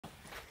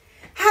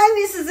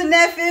nieces and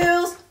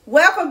nephews,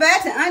 welcome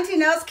back to Auntie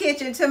Nell's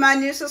Kitchen. To my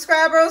new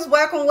subscribers,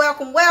 welcome,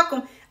 welcome,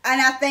 welcome. And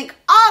I thank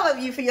all of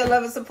you for your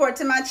love and support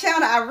to my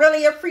channel. I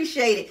really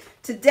appreciate it.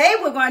 Today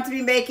we're going to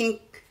be making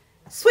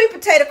sweet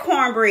potato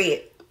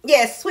cornbread.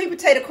 Yes, sweet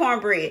potato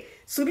cornbread.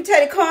 Sweet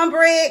potato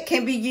cornbread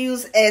can be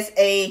used as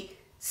a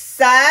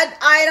side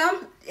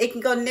item. It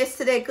can go next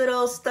to that good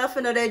old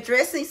stuffing or that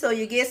dressing, so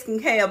your guests can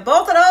have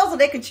both of those, or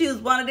they can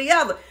choose one or the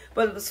other.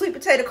 But the sweet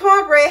potato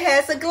cornbread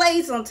has a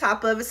glaze on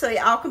top of it, so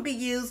it all can be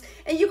used,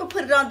 and you can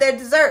put it on their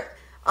dessert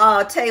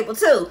table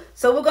too.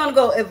 So we're gonna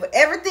go over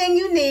everything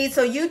you need,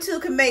 so you too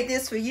can make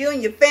this for you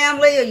and your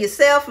family or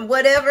yourself and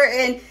whatever.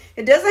 And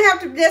it doesn't have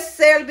to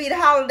necessarily be the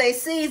holiday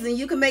season.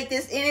 You can make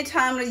this any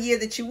time of the year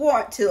that you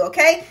want to.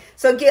 Okay,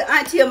 so give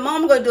Auntie a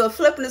moment. I'm gonna do a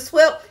flip and a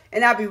swip,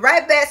 and I'll be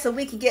right back so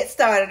we can get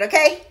started.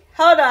 Okay,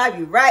 hold on, I'll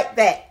be right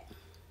back.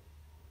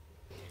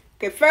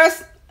 Okay,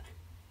 first,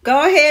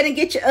 go ahead and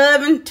get your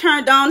oven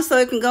turned on so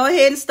it can go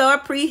ahead and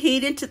start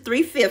preheating to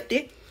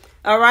 350.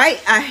 All right,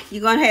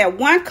 you're going to have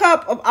 1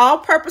 cup of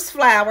all-purpose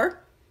flour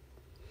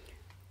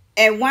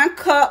and 1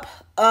 cup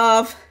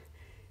of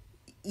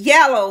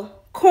yellow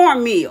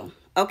cornmeal,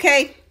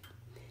 okay?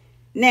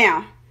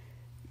 Now,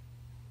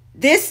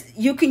 this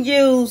you can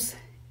use,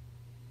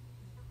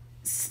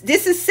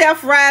 this is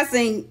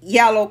self-rising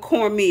yellow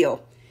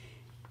cornmeal.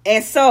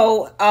 And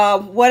so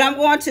what I'm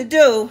going to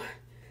do,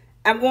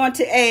 I'm going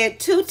to add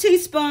 2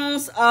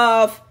 teaspoons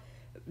of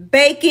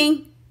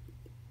baking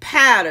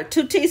powder.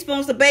 2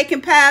 teaspoons of baking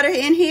powder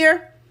in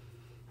here.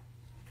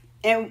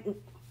 And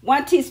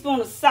 1 teaspoon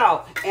of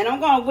salt. And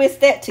I'm going to whisk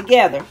that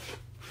together.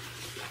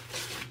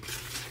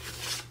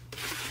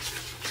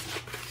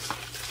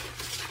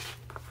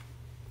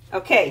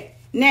 Okay.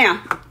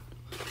 Now,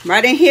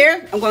 right in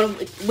here, I'm going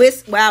to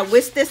whisk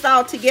this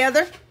all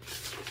together.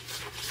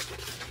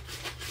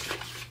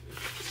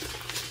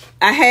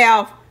 I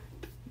have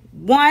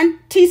 1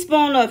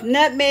 teaspoon of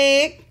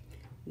nutmeg,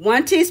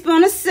 1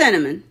 teaspoon of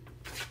cinnamon.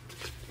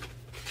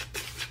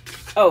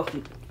 Oh,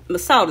 my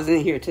salt is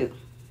in here too.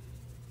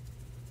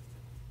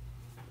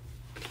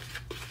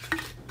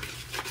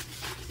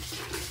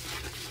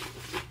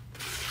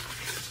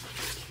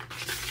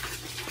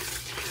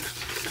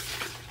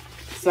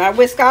 So I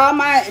whisk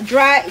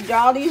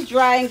all these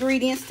dry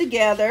ingredients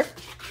together.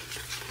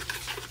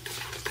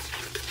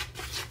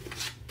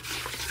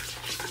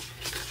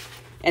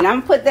 And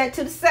I'm gonna put that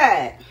to the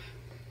side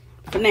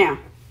for now.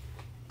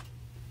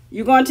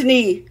 You're going to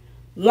need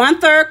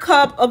 1/3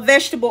 cup of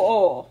vegetable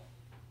oil,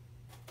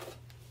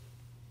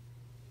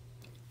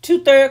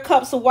 2/3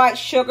 cups of white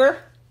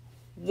sugar,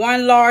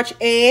 1 large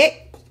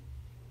egg,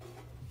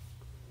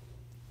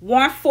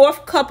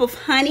 1/4 cup of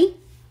honey,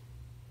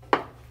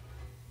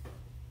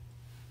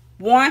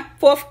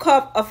 1/4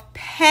 cup of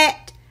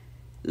packed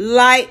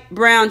light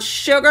brown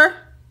sugar,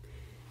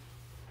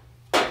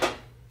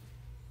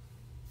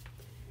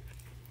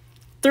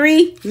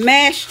 3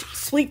 mashed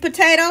sweet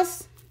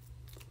potatoes,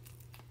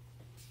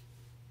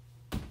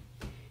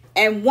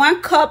 and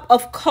 1 cup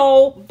of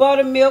cold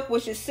buttermilk,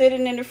 which is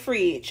sitting in the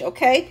fridge.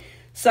 Okay,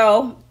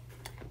 so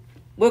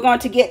we're going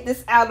to get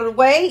this out of the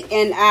way,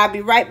 and I'll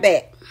be right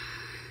back.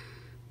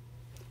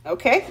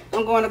 Okay,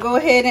 I'm going to go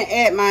ahead and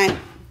add my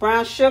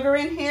brown sugar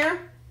in here.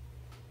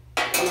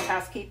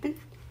 Housekeeping.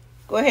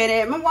 Go ahead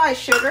and add my white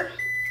sugar.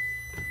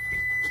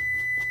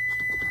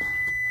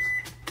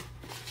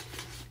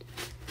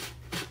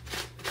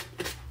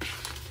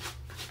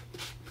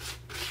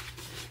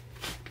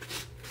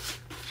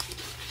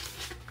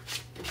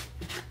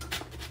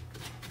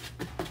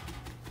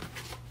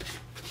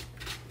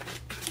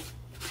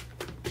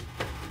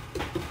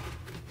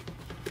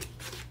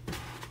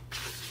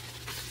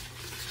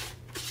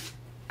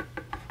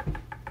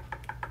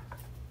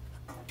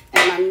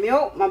 My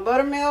milk, my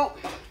buttermilk.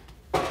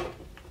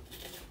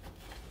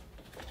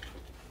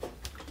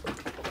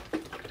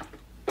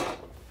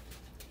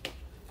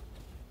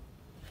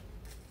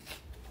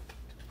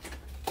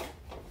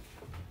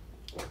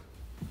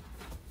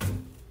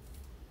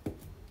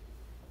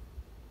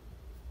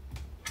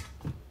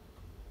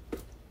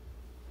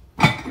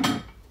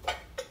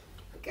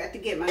 Got to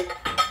get my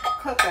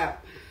cup out.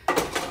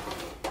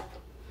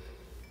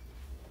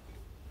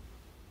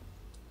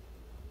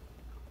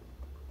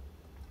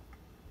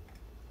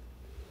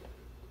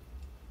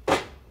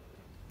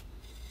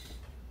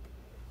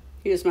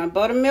 Here's my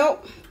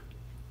buttermilk.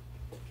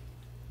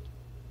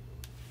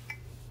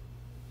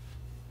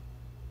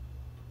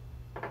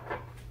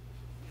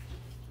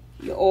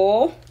 Your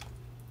oil.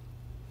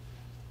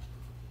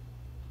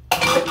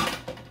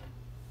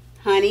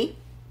 Honey.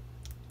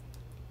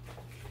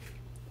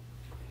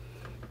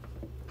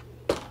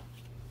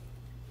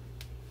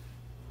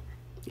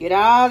 Get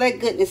all that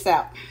goodness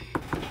out.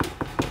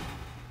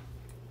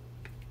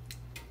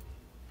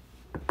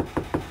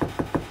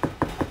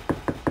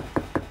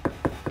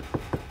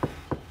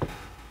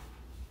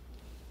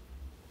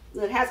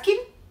 Good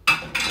housekeeping.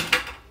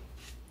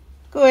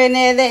 Go ahead and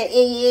add that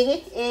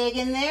egg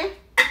in there.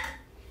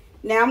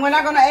 Now I'm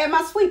not going to add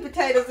my sweet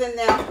potatoes in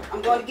there.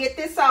 I'm going to get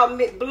this all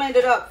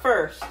blended up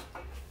first.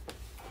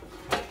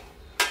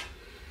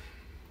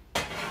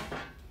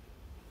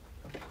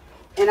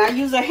 And I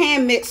use a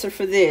hand mixer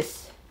for this.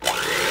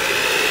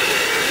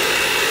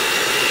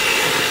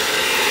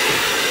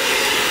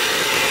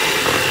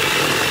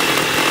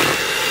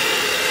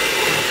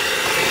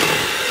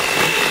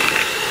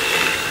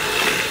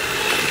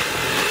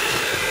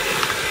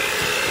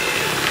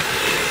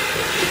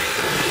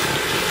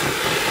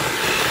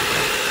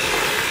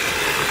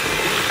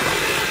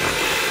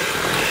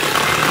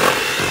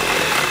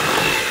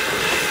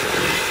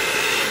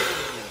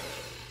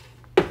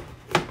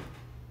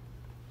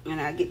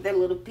 I get that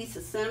little piece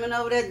of cinnamon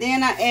over there.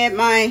 Then I add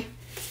my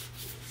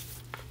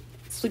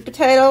sweet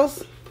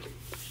potatoes.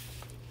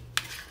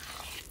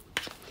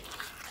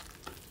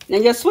 Now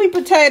your sweet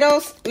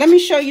potatoes, let me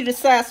show you the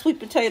size sweet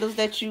potatoes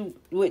that you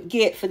would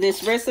get for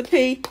this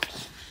recipe.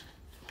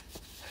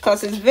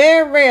 Because it's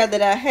very rare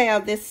that I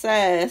have this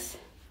size.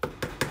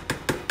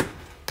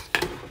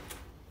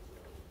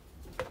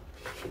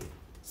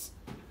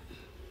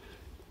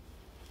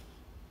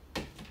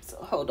 So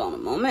hold on a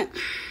moment.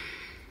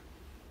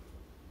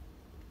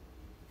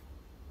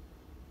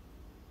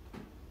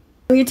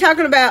 When you're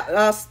talking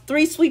about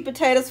 3 sweet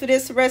potatoes for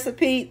this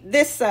recipe,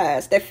 this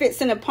size that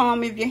fits in the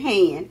palm of your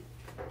hand,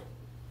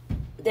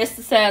 that's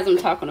the size I'm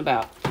talking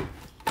about.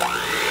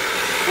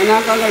 And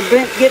I'm going to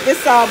get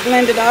this all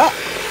blended up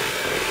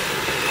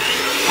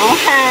on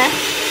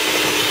high.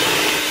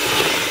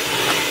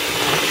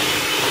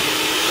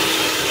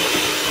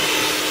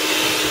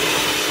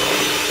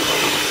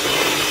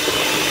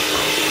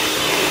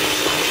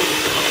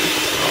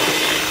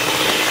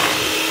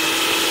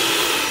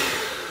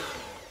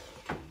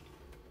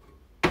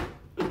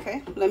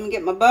 Let me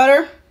get my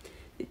butter.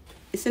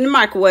 It's in the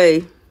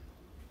microwave.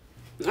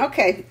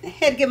 Okay, I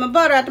had to get my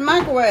butter out the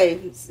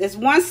microwave. It's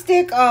one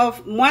stick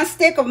of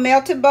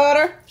melted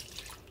butter.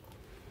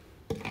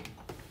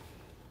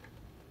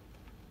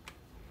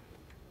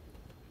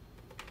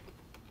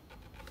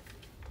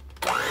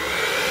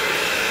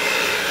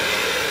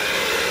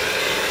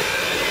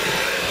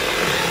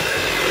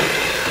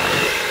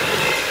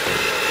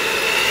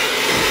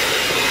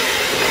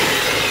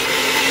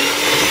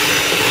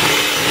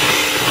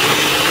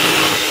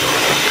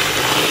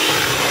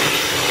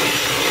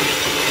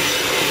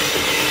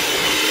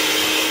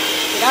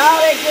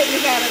 All that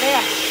goodness out of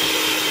there.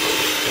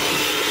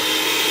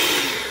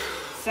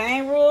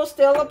 Same rule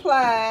still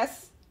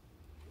applies.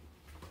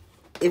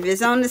 If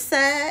it's on the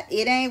side,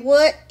 it ain't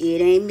what?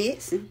 It ain't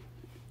mixing.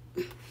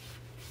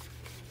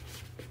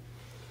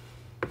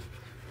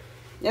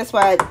 That's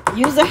why I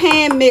use a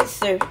hand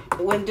mixer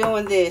when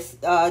doing this.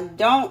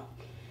 Don't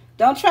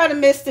try to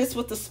mix this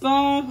with a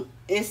spoon.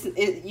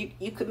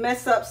 You could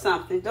mess up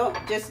something. Don't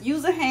just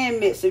use a hand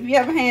mixer. If you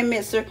have a hand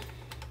mixer,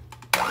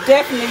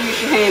 definitely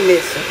use your hand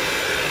mixer.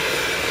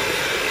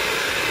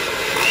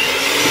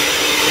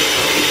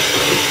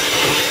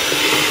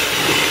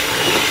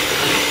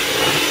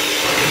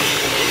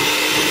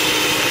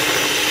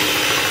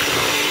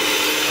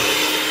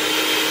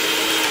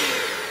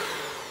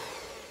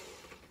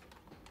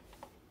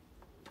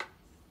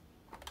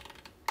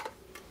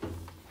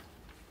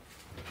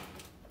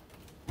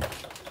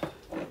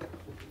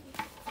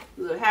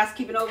 A little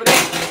housekeeping over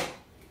there.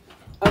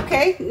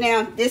 Okay,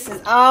 now this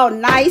is all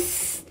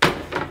nice.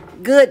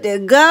 Good to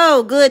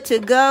go, good to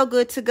go,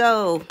 good to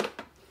go.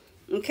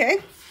 Okay,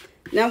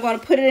 now I'm going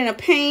to put it in a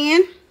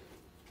pan.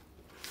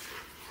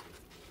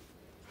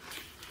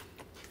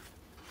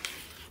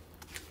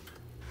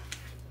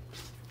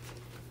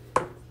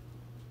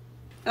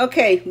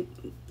 Okay,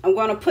 I'm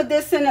going to put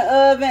this in the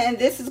oven, and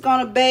this is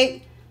going to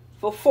bake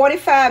for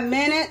 45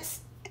 minutes.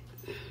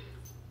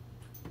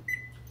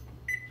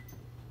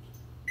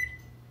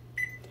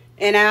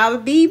 And I'll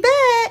be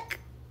back.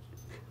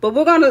 But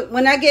we're gonna,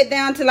 when I get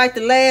down to like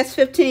the last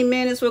 15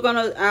 minutes, we're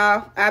gonna,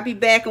 I'll be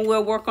back and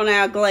we'll work on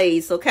our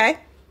glaze, okay?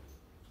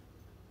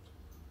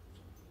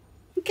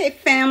 Okay,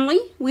 family,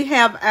 we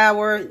have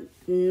our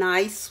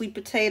nice sweet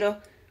potato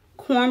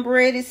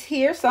cornbread is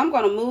here. So I'm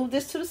gonna move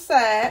this to the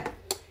side,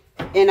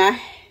 and I'm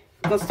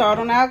gonna start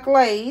on our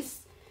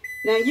glaze.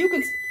 Now you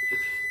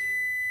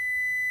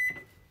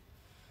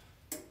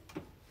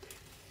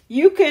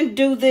can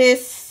do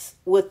this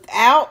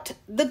without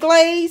the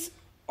glaze,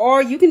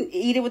 or you can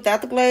eat it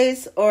without the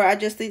glaze, or I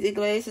just think the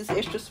glaze is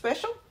extra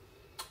special.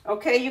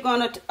 Okay, you're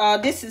gonna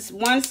this is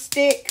 1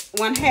 stick,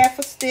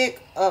 1/2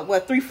 stick,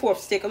 well 3/4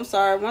 stick, I'm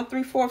sorry, 1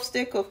 3/4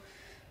 stick of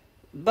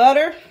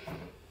butter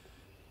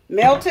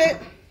melted.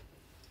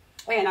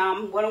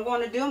 And what I'm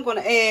going to do, I'm going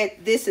to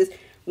add, this is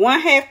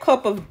 1/2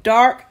 cup of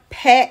dark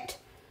packed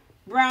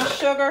brown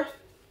sugar.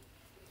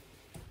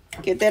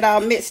 Get that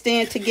all mixed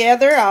in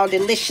together, all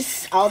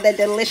delicious, all that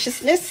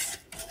deliciousness.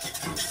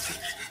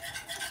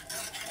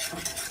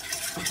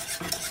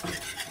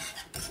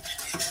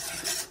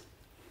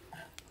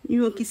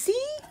 You can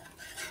see.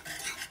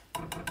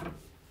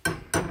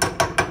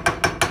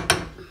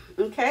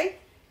 Okay,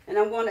 and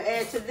I'm going to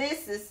add to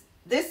this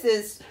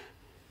is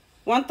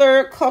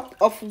 1/3 cup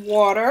of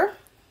water.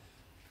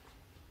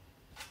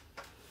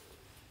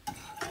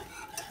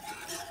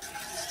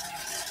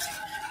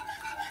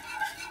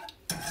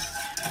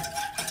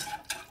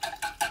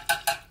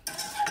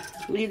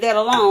 Leave that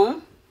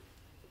alone.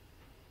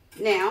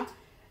 Now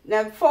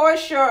before I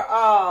sure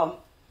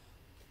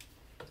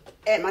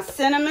add my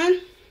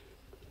cinnamon.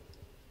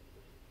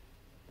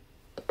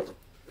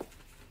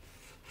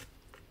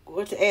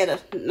 Going to add a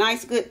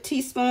nice good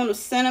teaspoon of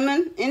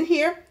cinnamon in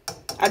here.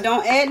 I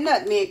don't add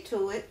nutmeg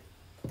to it.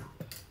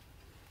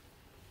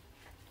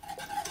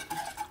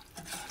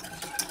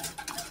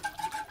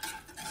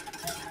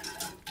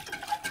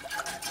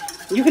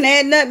 You can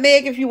add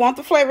nutmeg if you want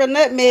the flavor of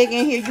nutmeg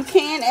in here. You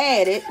can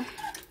add it.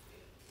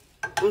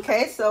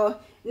 Okay, so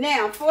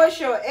now for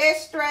your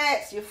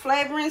extracts, your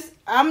flavorings,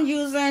 I'm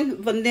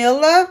using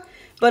vanilla.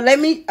 But let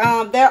me,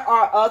 there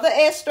are other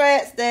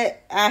extracts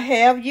that I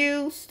have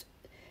used.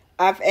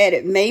 I've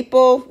added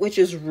maple, which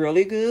is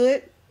really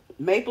good.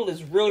 Maple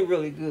is really,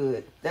 really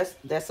good.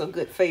 That's a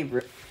good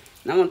favorite.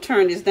 And I'm going to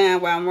turn this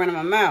down while I'm running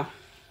my mouth.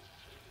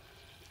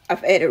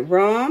 I've added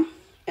rum,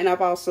 and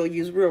I've also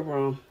used real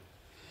rum.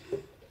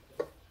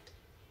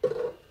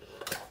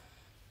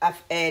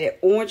 I've added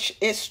orange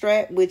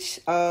extract, which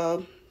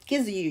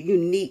gives you a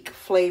unique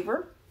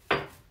flavor,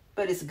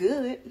 but it's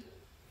good.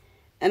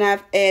 And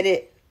I've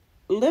added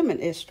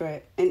lemon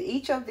extract, and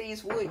each of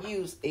these would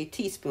use a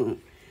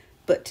teaspoon.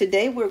 But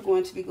today we're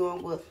going to be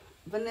going with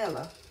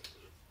vanilla.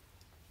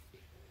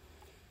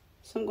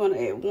 So I'm going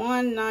to add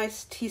 1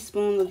 nice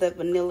teaspoon of that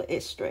vanilla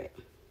extract.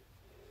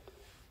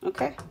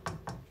 Okay.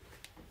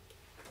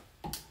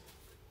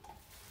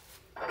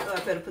 So I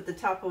better put the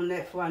top on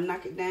that before I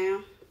knock it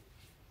down.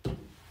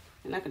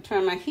 And I can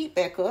turn my heat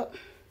back up.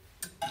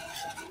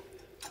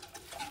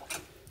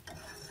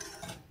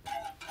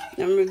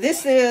 Now remember,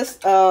 this is,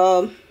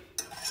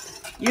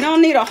 you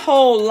don't need a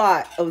whole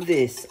lot of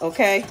this,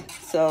 okay?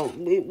 So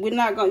we're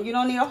not going to, you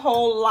don't need a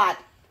whole lot.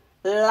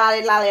 You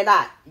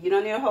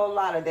don't need a whole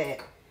lot of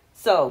that.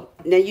 So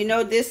now you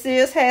know this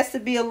has to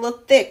be a little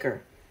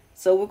thicker.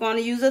 So we're going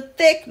to use a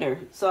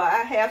thickener. So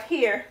I have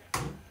here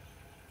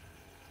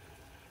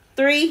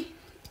 3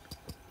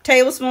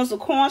 tablespoons of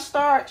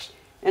cornstarch.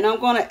 And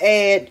I'm going to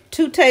add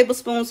 2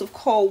 tablespoons of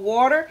cold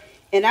water.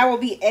 And I will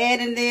be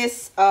adding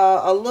this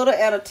a little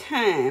at a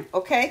time.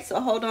 Okay, so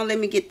hold on. Let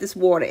me get this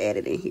water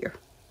added in here.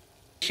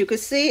 As you can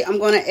see, I'm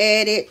going to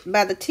add it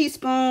by the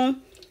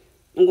teaspoon.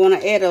 I'm going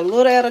to add a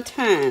little at a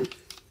time.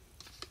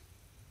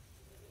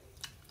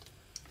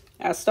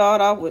 I'll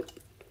start off with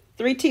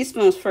 3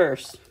 teaspoons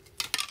first.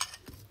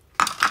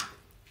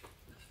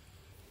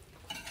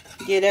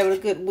 Get that with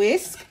a good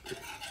whisk.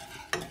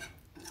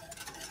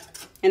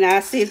 And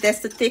I'll see if that's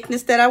the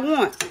thickness that I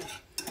want.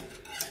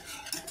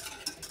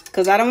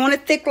 Because I don't want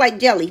it thick like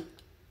jelly.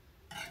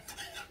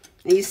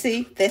 And you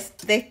see, that's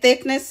the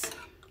thickness.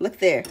 Look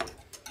there.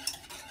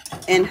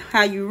 And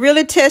how you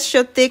really test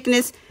your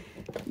thickness,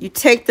 you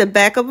take the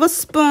back of a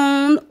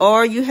spoon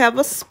or you have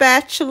a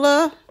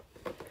spatula.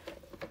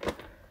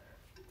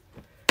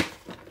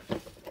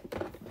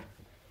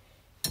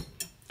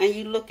 And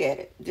you look at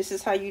it. This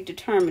is how you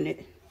determine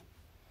it.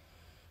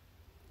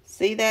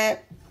 See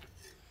that?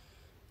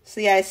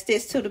 See how it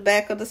sticks to the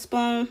back of the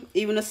spoon?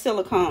 Even a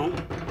silicone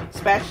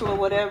spatula,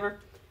 whatever.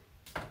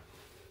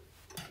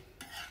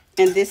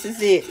 And this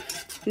is it.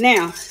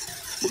 Now,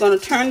 we're going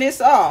to turn this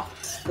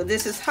off because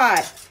this is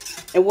hot.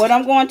 And what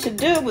I'm going to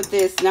do with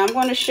this, now I'm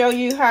going to show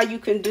you how you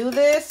can do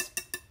this.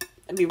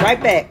 I'll be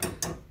right back.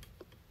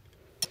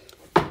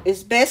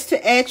 It's best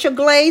to add your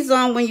glaze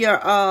on when your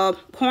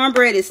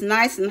cornbread is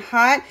nice and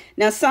hot.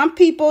 Now, some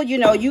people, you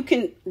know,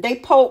 they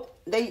poke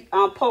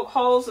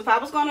holes. If I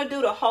was going to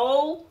do the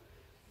hole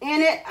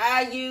in it,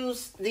 I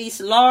use these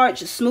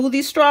large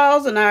smoothie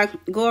straws and I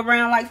go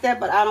around like that,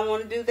 but I don't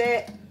want to do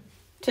that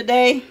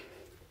today.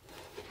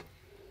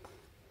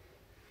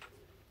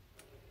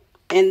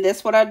 And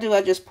that's what I do.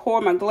 I just pour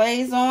my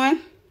glaze on.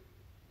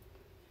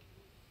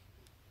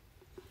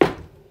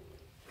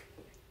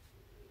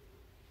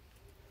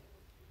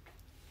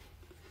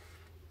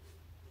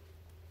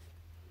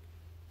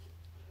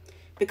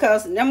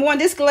 Because number one,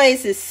 this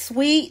glaze is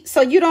sweet,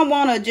 so you don't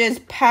want to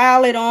just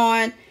pile it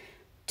on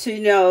to,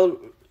 you know,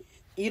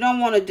 you don't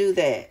want to do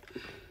that.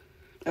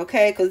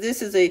 Okay, because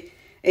this is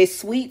a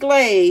sweet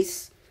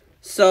glaze,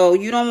 so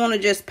you don't want to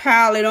just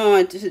pile it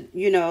on to,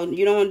 you know,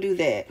 you don't want to do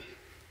that.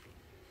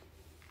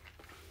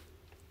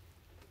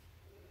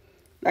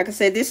 Like I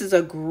said, this is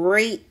a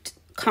great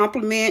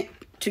compliment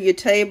to your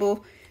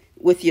table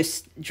with your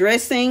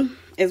dressing,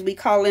 as we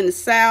call it in the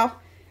South.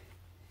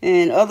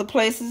 And other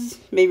places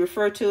may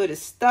refer to it as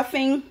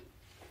stuffing.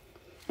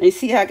 And you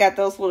see how I got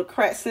those little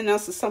cracks in there,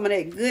 so some of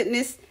that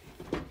goodness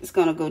is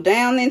going to go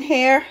down in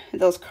here,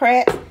 those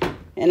cracks.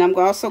 And I'm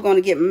also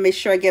going to make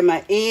sure I get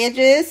my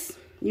edges.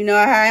 You know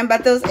how I am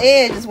about those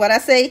edges. What I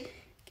say,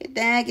 get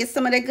down, get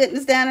some of that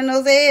goodness down in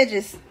those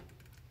edges.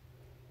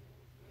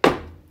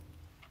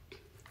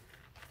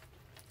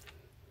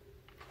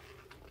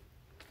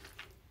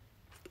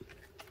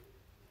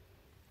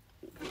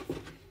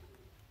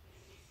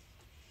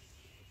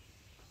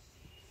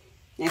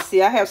 And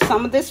see, I have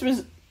some of this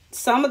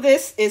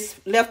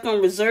is left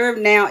on reserve.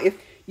 Now, if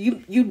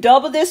you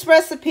double this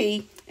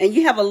recipe and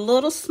you have a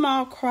little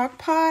small crock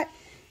pot,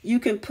 you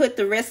can put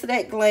the rest of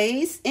that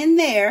glaze in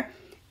there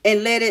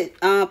and let it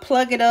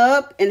plug it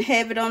up and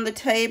have it on the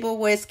table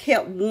where it's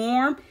kept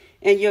warm.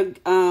 And your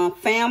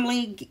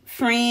family,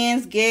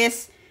 friends,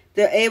 guests,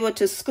 they're able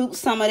to scoop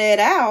some of that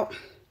out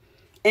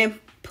and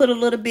put a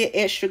little bit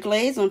extra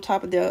glaze on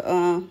top of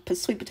the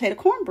sweet potato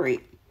cornbread.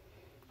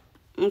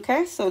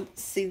 Okay, so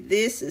see,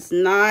 this is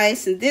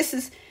nice. And this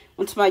is,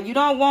 you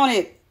don't want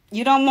it,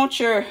 you don't want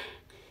your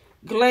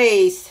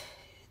glaze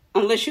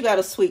unless you got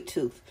a sweet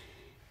tooth.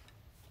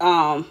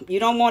 You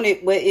don't want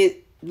it where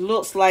it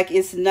looks like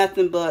it's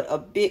nothing but a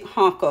big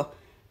hunk of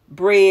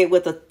bread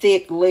with a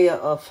thick layer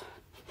of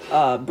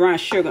brown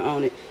sugar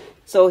on it.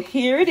 So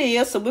here it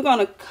is. So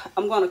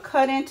I'm gonna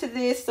cut into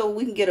this so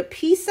we can get a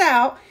piece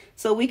out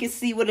so we can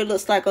see what it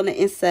looks like on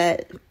the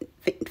inside,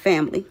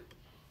 family.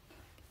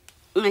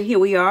 And here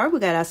we are. We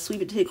got our sweet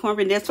potato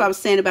cornbread. That's what I was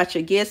saying about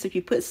your guests. If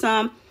you put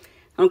some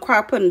on the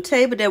crock pot on the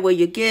table, that way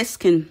your guests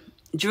can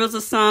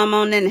drizzle some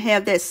on there and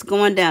have that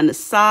going down the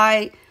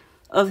side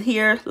of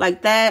here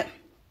like that.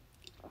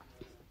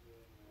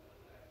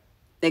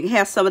 They can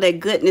have some of that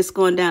goodness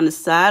going down the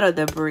side of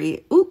the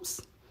bread.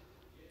 Oops.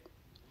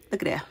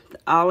 Look at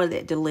that. All of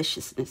that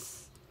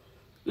deliciousness.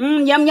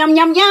 Yum, yum, yum,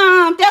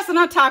 yum. That's what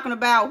I'm talking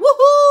about.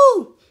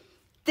 Woohoo!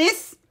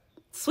 This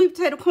sweet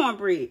potato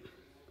cornbread.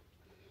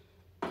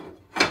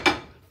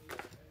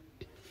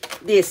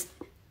 This.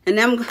 And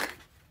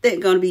they're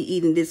going to be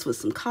eating this with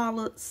some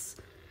collards.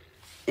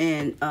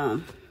 And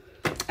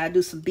I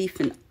do some beef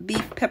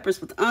peppers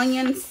with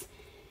onions.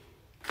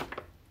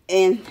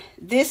 And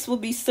this will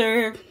be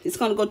served. It's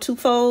going to go 2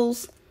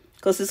 folds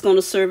because it's going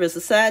to serve as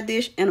a side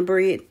dish and a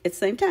bread at the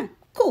same time.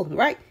 Cool,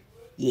 right?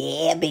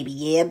 Yeah, baby.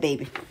 Yeah,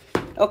 baby.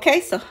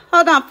 Okay, so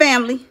hold on,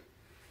 family.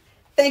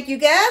 Thank you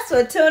guys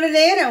for tuning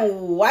in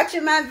and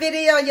watching my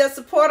video. Your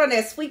support on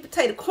that sweet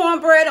potato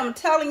cornbread. I'm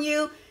telling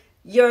you,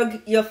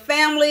 your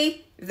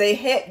family,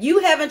 you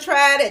haven't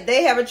tried it,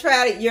 they haven't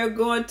tried it, you're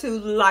going to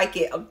like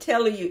it. I'm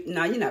telling you.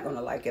 No, you're not going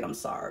to like it. I'm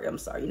sorry.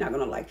 You're not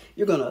going to like it.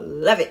 You're going to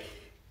love it.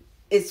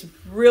 It's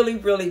really,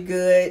 really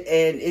good,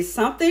 and it's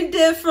something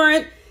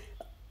different.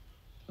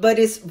 But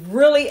it's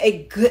really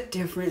a good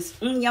difference.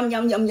 Yum, yum,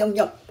 yum, yum,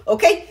 yum.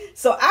 Okay,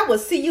 so I will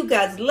see you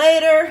guys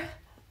later.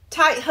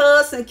 Tight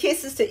hugs and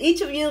kisses to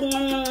each of you.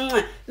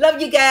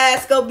 Love you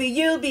guys. Go be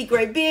you. Be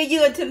great. Be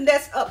you. Until the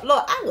next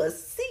upload, I will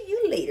see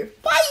you later.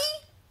 Bye.